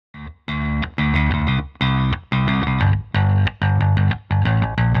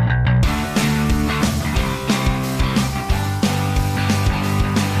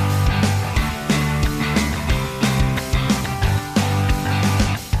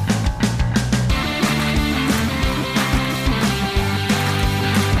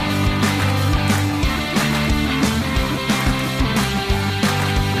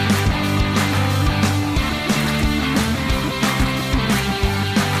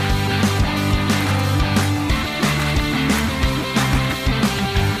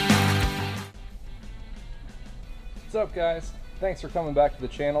up, guys? Thanks for coming back to the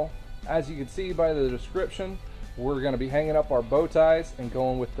channel. As you can see by the description, we're going to be hanging up our bow ties and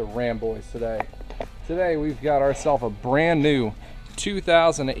going with the Ram Boys today. Today we've got ourselves a brand new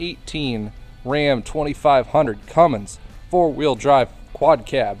 2018 Ram 2500 Cummins 4-wheel drive quad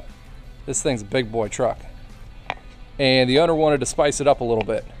cab. This thing's a big boy truck. And the owner wanted to spice it up a little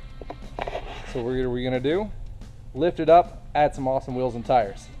bit. So what are we going to do? Lift it up, add some awesome wheels and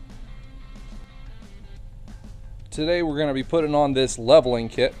tires. Today we're going to be putting on this leveling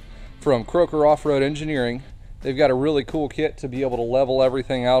kit from Kroeker Off-Road Engineering. They've got a really cool kit to be able to level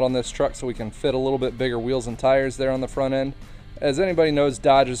everything out on this truck so we can fit a little bit bigger wheels and tires there on the front end. As anybody knows,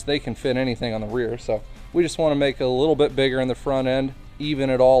 Dodges, they can fit anything on the rear, so we just want to make it a little bit bigger in the front end, even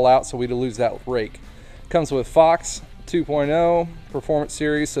it all out so we don't lose that rake. Comes with Fox 2.0 Performance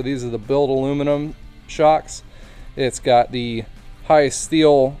Series, so these are the build aluminum shocks. It's got the high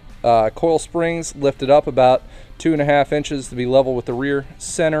steel coil springs lifted up about 2.5 inches to be level with the rear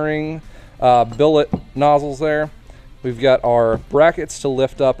centering billet nozzles there. We've got our brackets to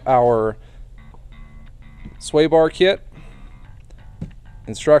lift up our sway bar kit,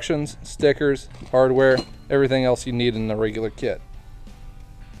 instructions, stickers, hardware, everything else you need in the regular kit.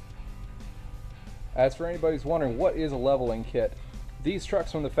 As for anybody who's wondering what is a leveling kit, these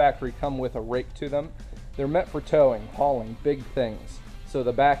trucks from the factory come with a rake to them. They're meant for towing, hauling big things. So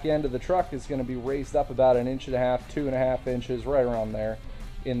the back end of the truck is going to be raised up about 1.5 inches, 2.5 inches, right around there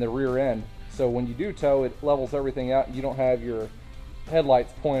in the rear end. So when you do tow, it levels everything out and you don't have your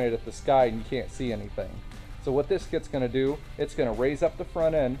headlights pointed at the sky and you can't see anything. So what this kit's going to do, it's going to raise up the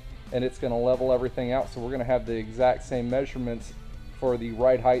front end and it's going to level everything out. So we're going to have the exact same measurements for the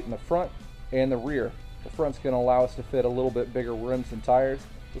ride height in the front and the rear. The front's going to allow us to fit a little bit bigger rims and tires.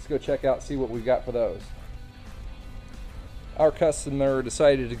 Let's go check out, see what we've got for those. Our customer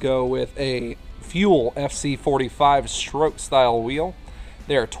decided to go with a Fuel FC45 stroke style wheel.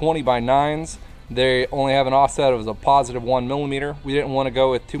 They are 20x9s. They only have an offset of a positive 1 millimeter. We didn't want to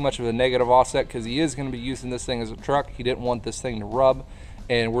go with too much of a negative offset because he is going to be using this thing as a truck. He didn't want this thing to rub,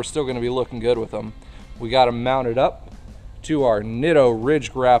 and we're still going to be looking good with them. We got them mounted up to our Nitto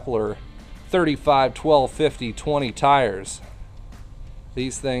Ridgegrappler 35 12 50 20 tires.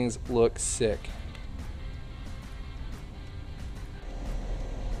 These things look sick.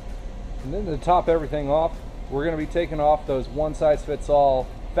 And then to top everything off, we're going to be taking off those one-size-fits-all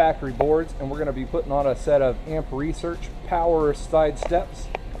factory boards and we're going to be putting on a set of Amp Research power side steps.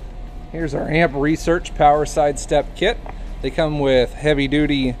 Here's our Amp Research power side step kit. They come with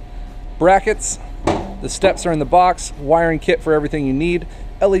heavy-duty brackets. The steps are in the box, wiring kit for everything you need,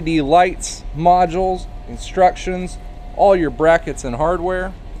 LED lights, modules, instructions, all your brackets and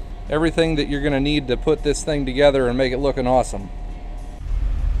hardware, everything that you're going to need to put this thing together and make it looking awesome.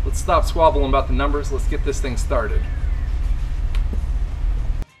 Let's stop squabbling about the numbers. Let's get this thing started.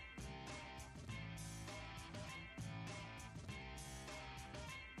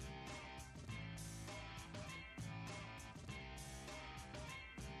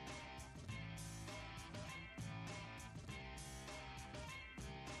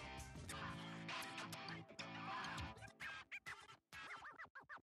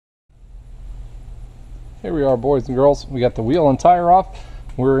 Here we are, boys and girls. We got the wheel and tire off.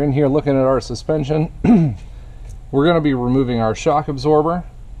 We're in here looking at our suspension. We're going to be removing our shock absorber.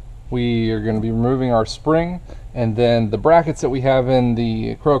 We are going to be removing our spring, and then the brackets that we have in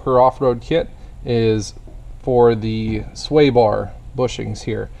the Kroeker off-road kit is for the sway bar bushings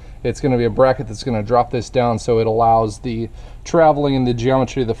here. It's going to be a bracket that's going to drop this down so it allows the traveling and the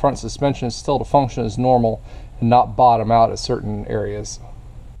geometry of the front suspension still to function as normal and not bottom out at certain areas.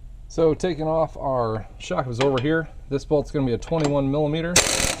 So taking off our shock absorber here, this bolt's going to be a 21 millimeter.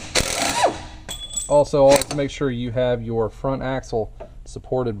 Also, always make sure you have your front axle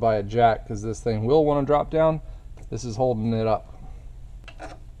supported by a jack because this thing will want to drop down. This is holding it up.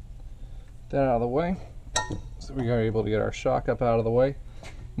 That out of the way. So we are able to get our shock up out of the way.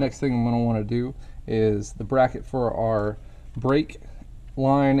 Next thing I'm going to want to do is the bracket for our brake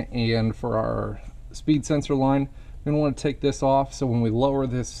line and for our speed sensor line. We're going to want to take this off so when we lower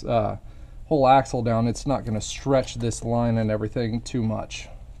this whole axle down, it's not going to stretch this line and everything too much.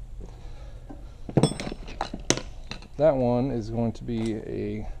 That one is going to be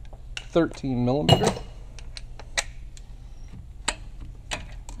a 13 millimeter,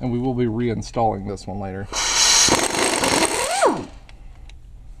 and we will be reinstalling this one later.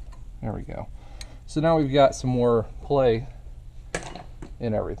 There we go. So now we've got some more play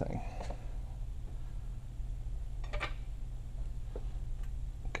in everything.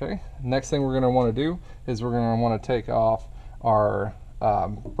 Okay, next thing we're going to want to do is we're going to want to take off our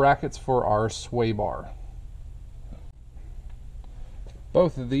brackets for our sway bar.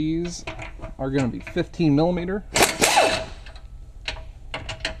 Both of these are going to be 15 millimeter.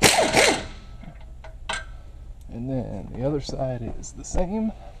 And then the other side is the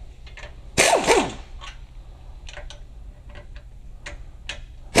same. There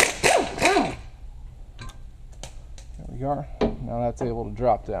we are. Now that's able to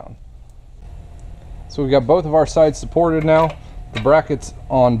drop down. So we've got both of our sides supported now. The brackets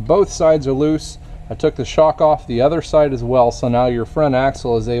on both sides are loose. I took the shock off the other side as well, so now your front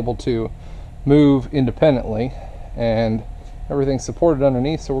axle is able to move independently and everything's supported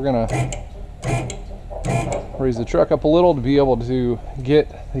underneath. So we're gonna raise the truck up a little to be able to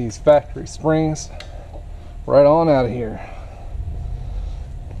get these factory springs right on out of here.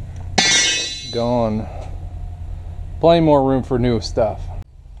 Gone. Plenty more room for new stuff.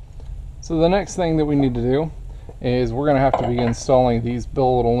 So the next thing that we need to do is we're going to have to be installing these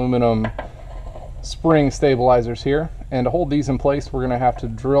billet aluminum spring stabilizers here, and to hold these in place we're going to have to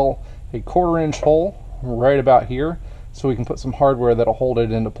drill a 1/4 inch hole right about here so we can put some hardware that'll hold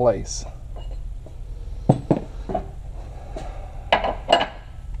it into place.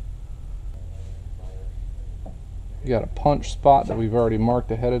 We got a punch spot that we've already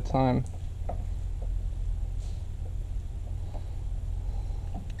marked ahead of time.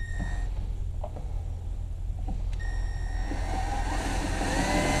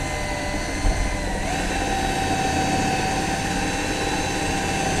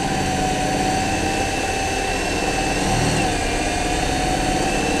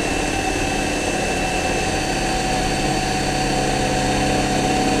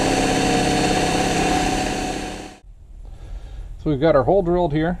 So we've got our hole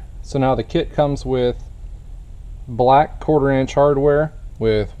drilled here. So now the kit comes with black 1/4 inch hardware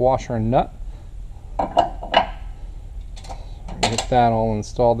with washer and nut. Get that all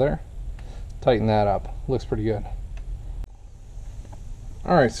installed there. Tighten that up. Looks pretty good.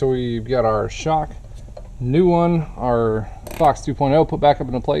 Alright, so we've got our shock, new one, our Fox 2.0 put back up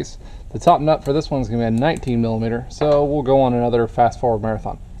into place. The top nut for this one is going to be a 19 millimeter, so we'll go on another fast forward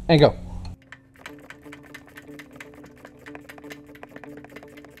marathon. And go!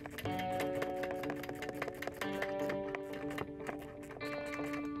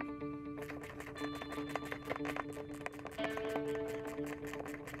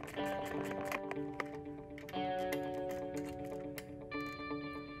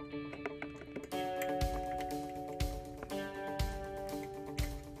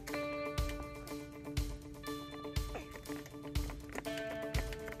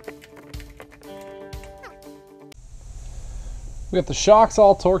 We got the shocks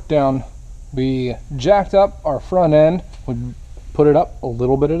all torqued down. We jacked up our front end. We put it up a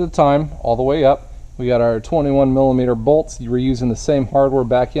little bit at a time, all the way up. We got our 21 millimeter bolts. We're using the same hardware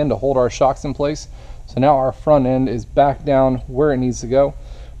back in to hold our shocks in place. So now our front end is back down where it needs to go.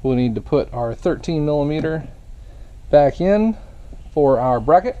 We'll need to put our 13 millimeter back in for our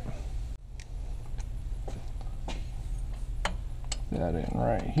bracket. That in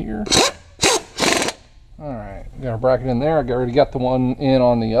right here. Alright, got our bracket in there. I already got the one in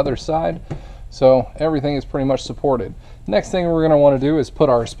on the other side. So everything is pretty much supported. Next thing we're going to want to do is put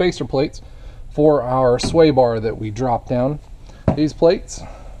our spacer plates for our sway bar that we drop down. These plates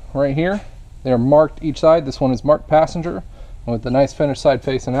right here, they're marked each side. This one is marked passenger with the nice finished side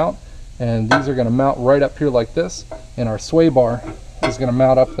facing out. And these are going to mount right up here like this. And our sway bar is going to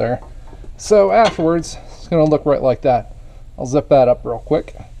mount up there. So afterwards, it's going to look right like that. I'll zip that up real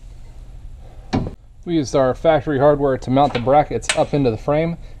quick. We used our factory hardware to mount the brackets up into the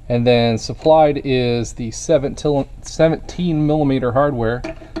frame, and then supplied is the 17 millimeter hardware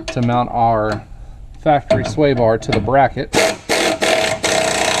to mount our factory sway bar to the bracket.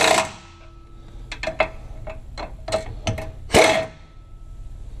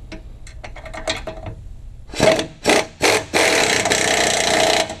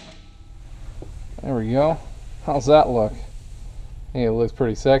 There we go. How's that look? I think it looks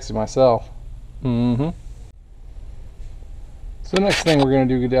pretty sexy myself. So the next thing we're going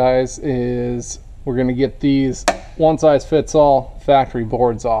to do, guys, is we're going to get these one size fits all factory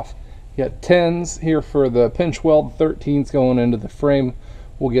boards off. You got 10s here for the pinch weld, 13s going into the frame.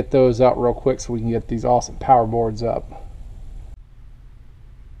 We'll get those out real quick so we can get these awesome power boards up.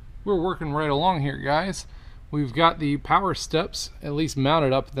 We're working right along here, guys. We've got the power steps at least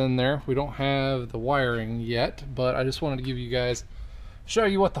mounted up in there. We don't have the wiring yet, but I just wanted to give you guys, show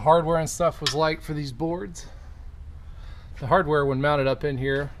you what the hardware and stuff was like for these boards. The hardware, when mounted up in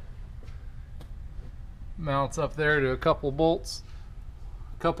here, mounts up there to a couple of bolts,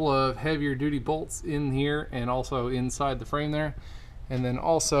 a couple of heavier duty bolts in here and also inside the frame there, and then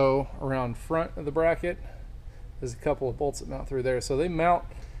also around front of the bracket There's a couple of bolts that mount through there. So they mount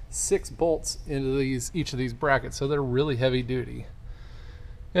 6 bolts into each of these brackets, so they're really heavy duty.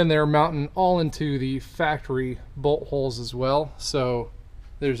 And they're mounting all into the factory bolt holes as well, so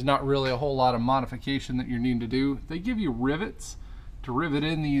there's not really a whole lot of modification that you're needing to do. They give you rivets to rivet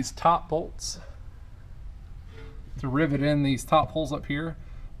in these top bolts, to rivet in these top holes up here,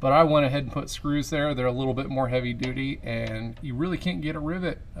 but I went ahead and put screws there. They're a little bit more heavy duty, and you really can't get a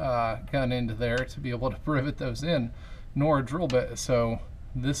rivet gun into there to be able to rivet those in, nor a drill bit. So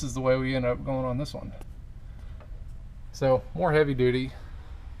this is the way we end up going on this one. So more heavy duty,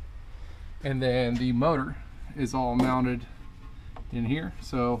 and then the motor is all mounted in here,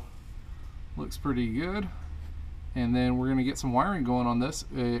 so looks pretty good. And then we're going to get some wiring going on this.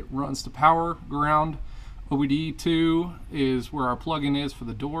 It runs to power, ground. OBD2 is where our plug-in is for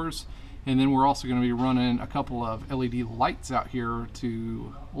the doors, and then we're also going to be running a couple of LED lights out here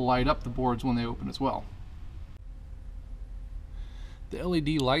to light up the boards when they open as well. The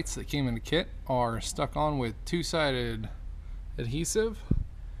LED lights that came in the kit are stuck on with 2-sided adhesive.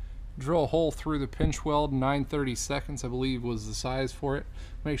 Drill a hole through the pinch weld. 9/32 I believe was the size for it.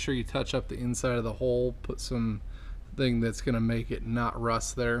 Make sure you touch up the inside of the hole, put some thing that's going to make it not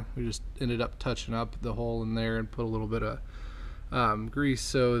rust there. We just ended up touching up the hole in there and put a little bit of grease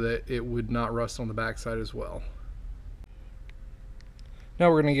so that it would not rust on the backside as well. Now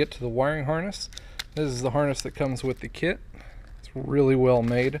we're going to get to the wiring harness. This is the harness that comes with the kit. It's really well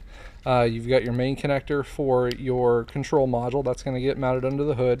made. You've got your main connector for your control module. That's going to get mounted under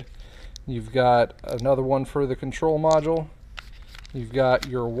the hood. You've got another one for the control module. You've got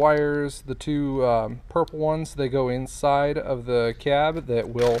your wires, the 2 purple ones. They go inside of the cab that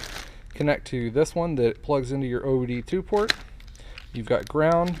will connect to this one that plugs into your OBD2 port. You've got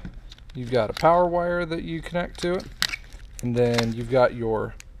ground. You've got a power wire that you connect to it. And then you've got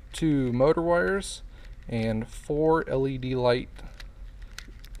your 2 motor wires and 4 LED light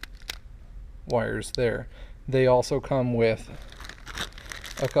wires there. They also come with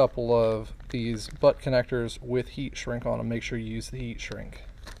a couple of these butt connectors with heat shrink on them. Make sure you use the heat shrink.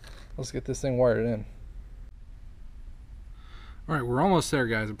 Let's get this thing wired in. Alright, we're almost there,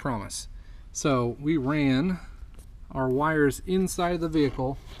 guys, I promise. So we ran our wires inside the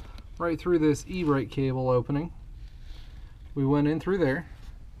vehicle right through this e-brake cable opening. We went in through there.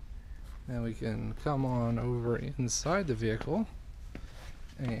 Now we can come on over inside the vehicle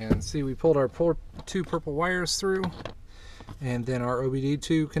and see we pulled our 2 purple wires through, and then our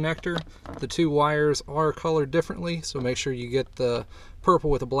OBD2 connector. The 2 wires are colored differently, so make sure you get the purple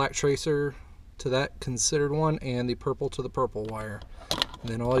with a black tracer to that considered one and the purple to the purple wire.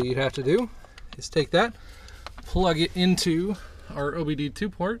 And then all you have to do is take that, plug it into our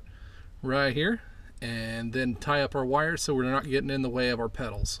OBD2 port right here, and then tie up our wires so we're not getting in the way of our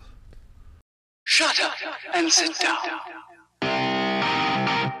pedals. Shut up and sit down.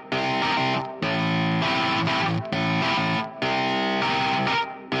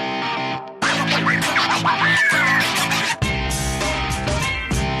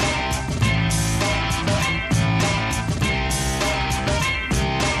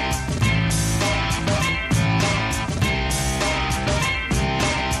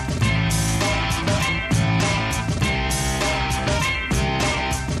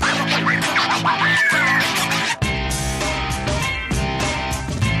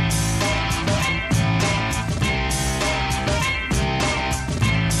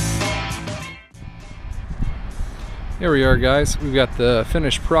 Here we are, guys. We've got the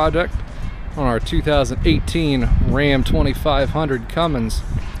finished product on our 2018 Ram 2500 Cummins.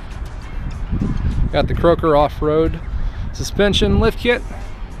 Got the Kroeker off-road suspension lift kit,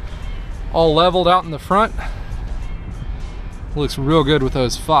 all leveled out in the front. Looks real good with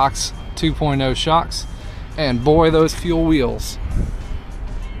those Fox 2.0 shocks, and boy, those fuel wheels.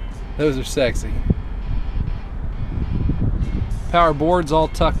 Those are sexy. Power board's all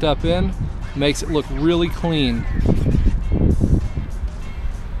tucked up in, makes it look really clean.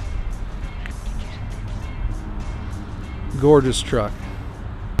 Gorgeous truck.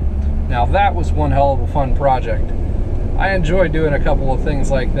 Now that was one hell of a fun project. I enjoy doing a couple of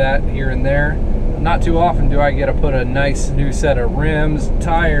things like that here and there. Not too often do I get to put a nice new set of rims,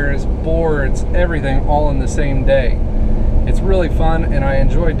 tires, boards, everything all in the same day. It's really fun and I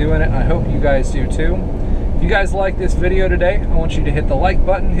enjoy doing it. I hope you guys do too. If you guys like this video today, I want you to hit the like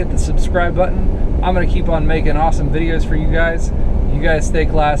button, hit the subscribe button. I'm going to keep on making awesome videos for you guys. You guys stay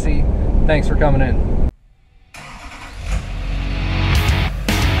classy. Thanks for coming in.